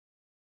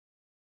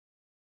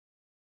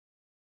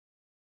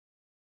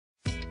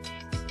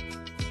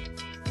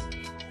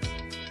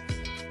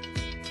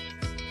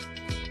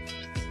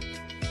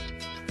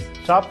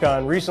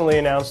TOPCON recently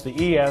announced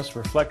the ES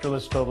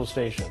reflectorless total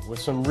station with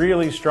some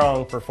really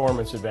strong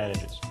performance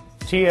advantages.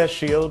 TS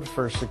shield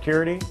for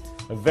security,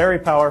 a very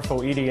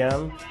powerful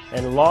EDM,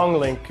 and long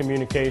link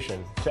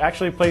communication to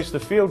actually place the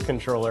field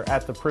controller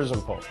at the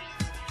prism pole.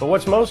 But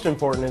what's most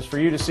important is for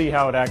you to see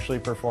how it actually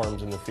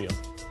performs in the field.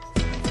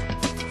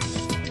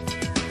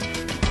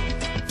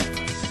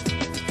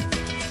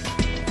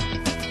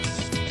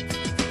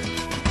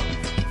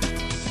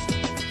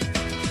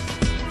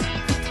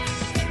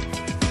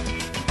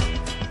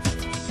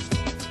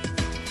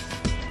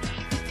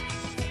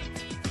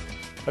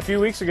 A few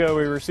weeks ago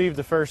we received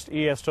the first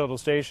ES total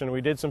station.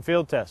 We did some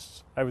field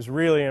tests. I was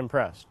really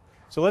impressed.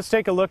 So let's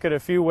take a look at a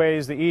few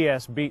ways the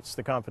ES beats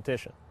the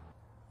competition.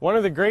 One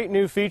of the great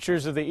new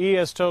features of the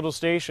ES total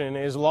station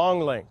is long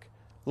link.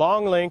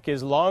 Long link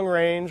is long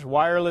range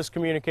wireless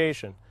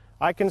communication.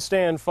 I can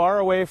stand far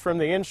away from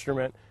the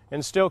instrument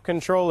and still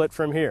control it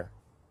from here.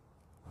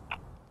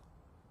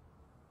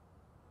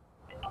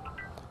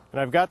 And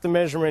I've got the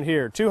measurement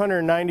here,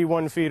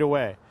 291 feet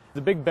away.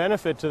 The big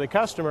benefit to the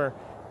customer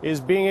is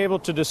being able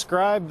to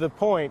describe the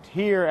point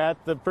here at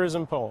the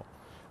prism pole.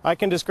 I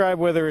can describe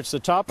whether it's the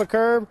top of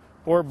curb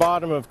or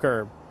bottom of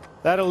curb.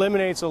 That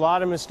eliminates a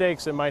lot of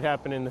mistakes that might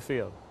happen in the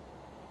field.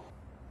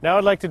 Now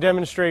I'd like to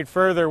demonstrate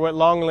further what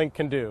long link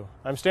can do.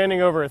 I'm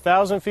standing over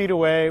 1,000 feet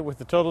away with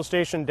the total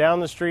station down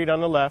the street on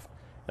the left,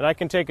 and I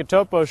can take a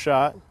topo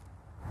shot,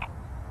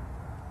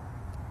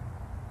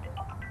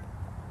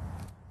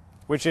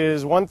 which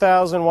is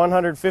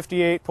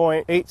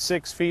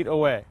 1,158.86 feet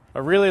away.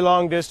 A really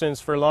long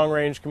distance for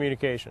long-range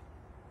communication.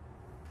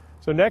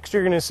 So next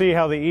you're going to see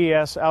how the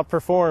ES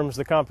outperforms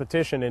the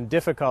competition in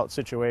difficult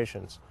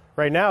situations.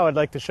 Right now I'd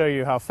like to show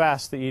you how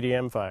fast the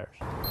EDM fires.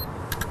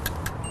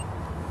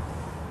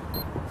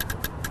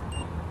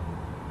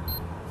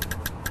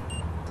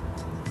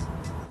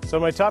 So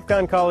my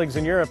TOPCON colleagues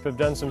in Europe have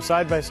done some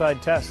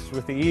side-by-side tests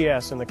with the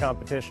ES and the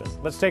competition.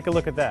 Let's take a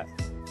look at that.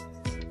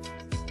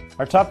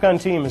 Our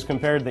TOPCON team has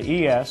compared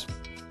the ES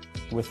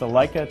with the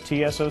Leica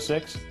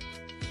TS-06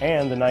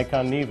 and the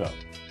Nikon Nevo.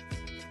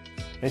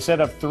 They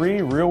set up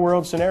 3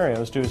 real-world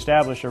scenarios to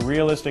establish a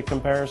realistic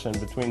comparison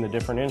between the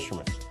different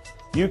instruments.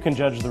 You can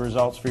judge the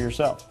results for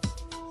yourself.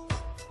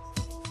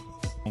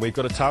 We've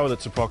got a tower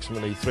that's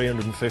approximately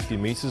 350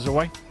 meters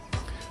away,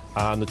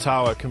 and the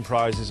tower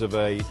comprises of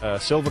a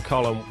silver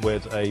column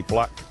with a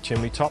black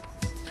chimney top.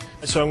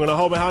 So I'm going to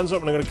hold my hands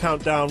up and I'm going to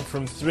count down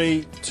from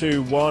 3,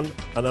 2, 1,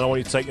 and then I want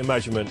you to take your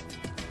measurement.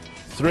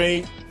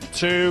 3,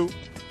 2,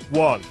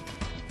 1.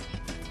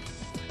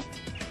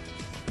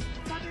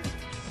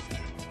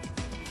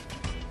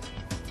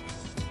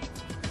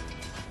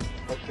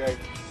 Okay.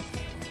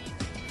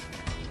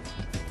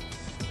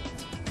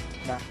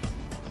 Nah.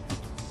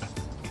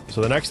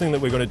 So the next thing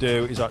that we're going to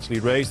do is actually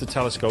raise the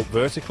telescope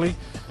vertically.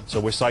 So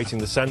we're sighting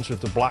the center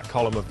of the black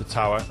column of the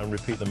tower and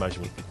repeat the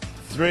measurement.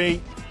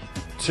 3,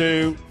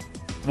 2,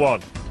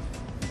 1.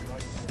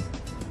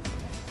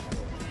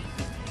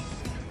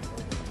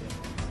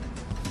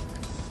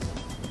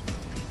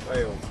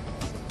 Failed.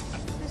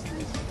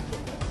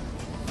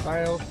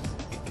 Failed.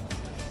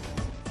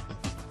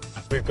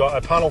 We've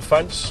got a panel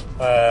fence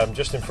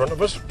just in front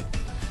of us,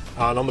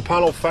 and on the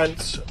panel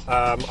fence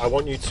I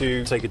want you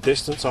to take a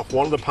distance off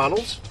one of the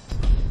panels.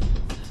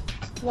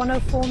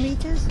 104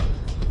 meters.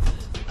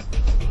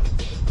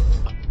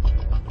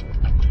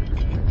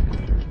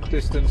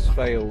 Distance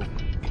failed.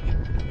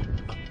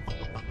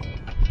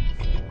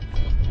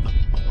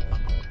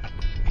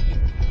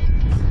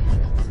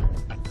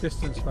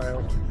 Distance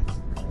failed.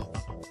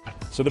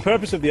 So the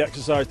purpose of the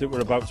exercise that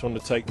we're about to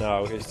undertake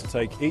now is to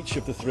take each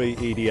of the 3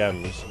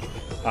 EDMs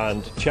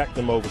and check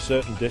them over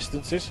certain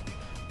distances.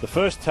 The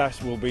first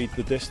test will be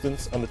the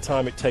distance and the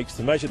time it takes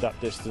to measure that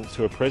distance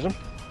to a prism,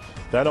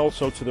 then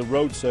also to the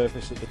road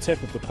surface at the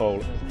tip of the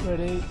pole.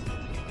 Ready.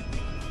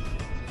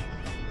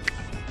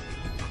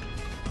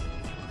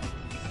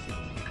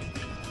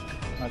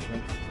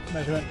 Measurement.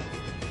 Measurement.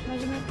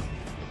 Measurement.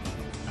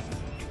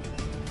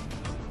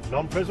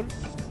 Non-prism.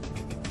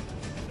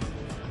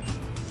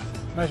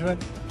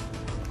 Measurement.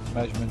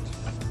 Measurement.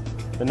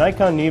 The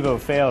Nikon Nevo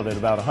failed at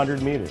about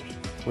 100 meters,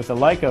 with the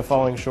Leica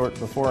falling short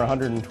before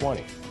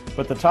 120.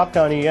 But the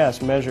TOPCON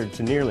ES measured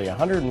to nearly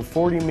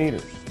 140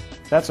 meters.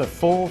 That's a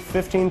full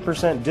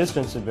 15%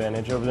 distance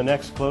advantage over the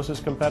next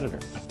closest competitor.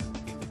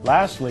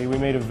 Lastly, we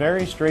made a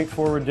very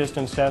straightforward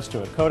distance test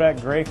to a Kodak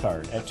gray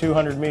card at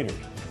 200 meters.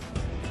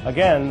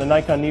 Again, the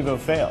Nikon Nevo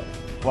failed.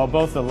 While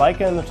both the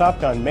Leica and the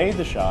TOPCON made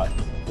the shot,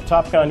 the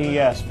TOPCON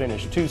ES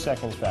finished 2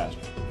 seconds faster.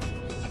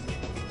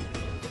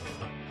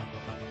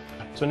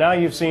 So now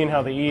you've seen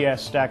how the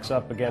ES stacks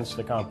up against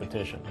the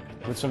competition,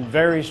 with some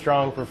very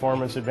strong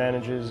performance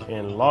advantages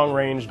in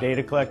long-range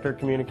data collector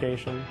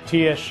communication,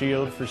 TS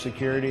shield for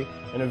security,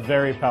 and a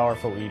very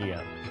powerful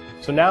EDM.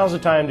 So now's the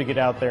time to get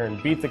out there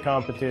and beat the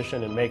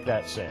competition and make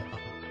that sale.